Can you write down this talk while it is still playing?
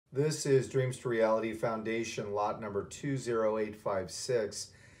This is Dreams to Reality Foundation, lot number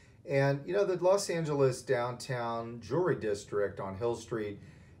 20856. And you know, the Los Angeles downtown jewelry district on Hill Street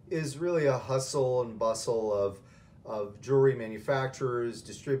is really a hustle and bustle of jewelry manufacturers,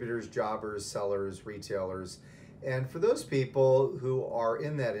 distributors, jobbers, sellers, retailers. And for those people who are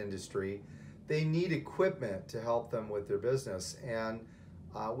in that industry, they need equipment to help them with their business. And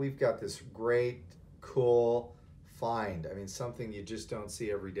we've got this great, cool find. I mean, something you just don't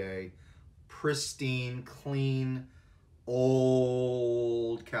see every day. Pristine, clean,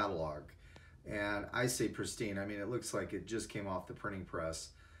 old catalog. And I say pristine, I mean, it looks like it just came off the printing press.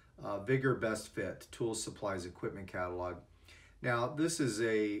 Vigor Best Fit, Tools, Supplies, Equipment Catalog. Now, this is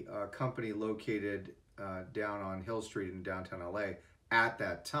a company located down on Hill Street in downtown LA at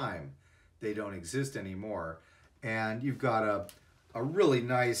that time. They don't exist anymore. And you've got a really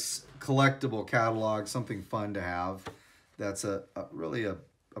nice collectible catalog, something fun to have. That's really a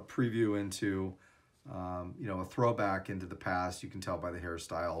preview into, you know, a throwback into the past. You can tell by the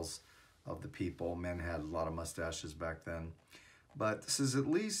hairstyles of the people. Men had a lot of mustaches back then. But this is at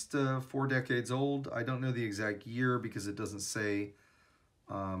least 4 decades old. I don't know the exact year because it doesn't say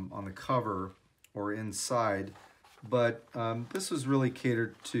on the cover or inside. But this was really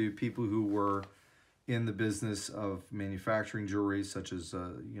catered to people who were in the business of manufacturing jewelry, such as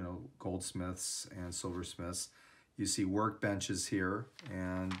you know, goldsmiths and silversmiths. You see workbenches here,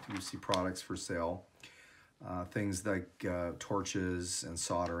 and you see products for sale. Things like torches and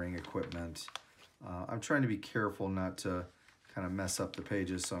soldering equipment. I'm trying to be careful not to kind of mess up the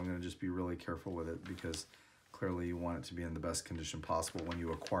pages, so I'm going to just be really careful with it because clearly you want it to be in the best condition possible when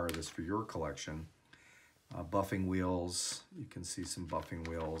you acquire this for your collection. Buffing wheels, you can see some buffing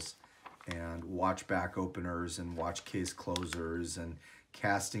wheels, and watch back openers and watch case closers and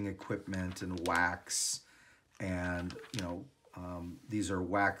casting equipment and wax, and you know, these are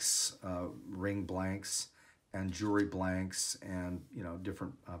wax ring blanks and jewelry blanks, and you know,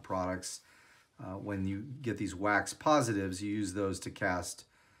 different products. When you get these wax positives, you use those to cast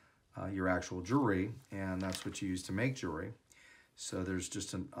your actual jewelry, and that's what you use to make jewelry. So there's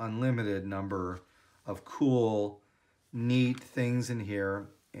just an unlimited number of cool, neat things in here.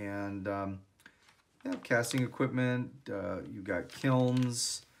 And yeah, casting equipment, you've got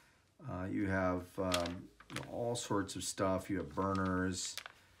kilns, you have you know, all sorts of stuff. You have burners,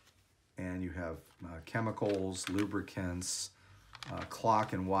 and you have chemicals, lubricants,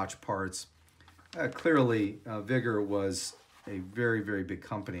 clock and watch parts. Clearly, Vigor was a very, very big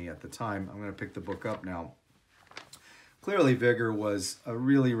company at the time. I'm going to pick the book up now. Clearly, Vigor was a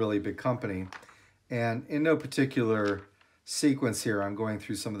really, really big company. And in no particular sequence here, I'm going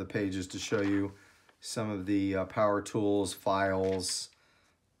through some of the pages to show you some of the power tools, files,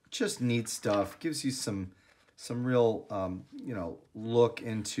 just neat stuff. Gives you some real, you know, look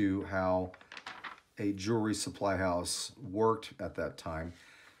into how a jewelry supply house worked at that time.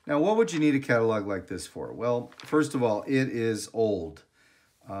 Now, what would you need a catalog like this for? Well, first of all, it is old.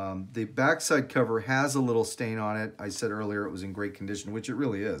 The backside cover has a little stain on it. I said earlier it was in great condition, which it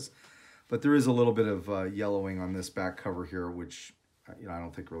really is. But there is a little bit of yellowing on this back cover here, which you know, I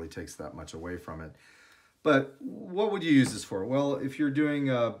don't think really takes that much away from it. But what would you use this for? Well, if you're doing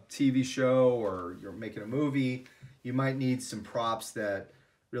a TV show or you're making a movie, you might need some props that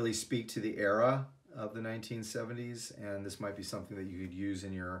really speak to the era of the 1970s, and this might be something that you could use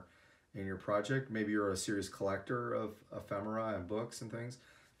in your project. Maybe you're a serious collector of ephemera and books and things,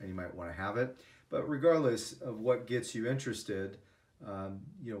 and you might want to have it. But regardless of what gets you interested,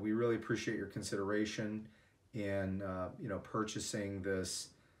 you know, we really appreciate your consideration in you know, purchasing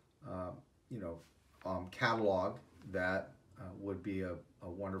this you know, catalog that would be a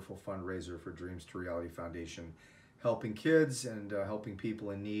wonderful fundraiser for Dreams to Reality Foundation, helping kids and helping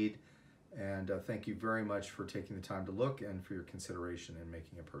people in need. And thank you very much for taking the time to look and for your consideration in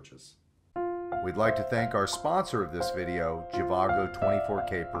making a purchase. We'd like to thank our sponsor of this video, Zhivago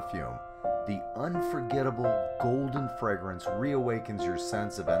 24K Perfume. The unforgettable golden fragrance reawakens your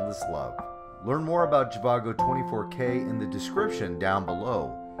sense of endless love. Learn more about Zhivago 24K in the description down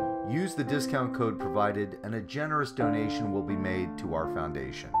below. Use the discount code provided and a generous donation will be made to our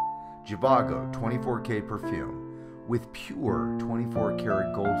foundation. Zhivago 24K Perfume, with pure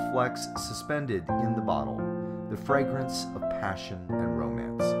 24-karat gold flecks suspended in the bottle. The fragrance of passion and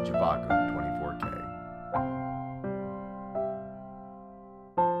romance. Zhivago 24K.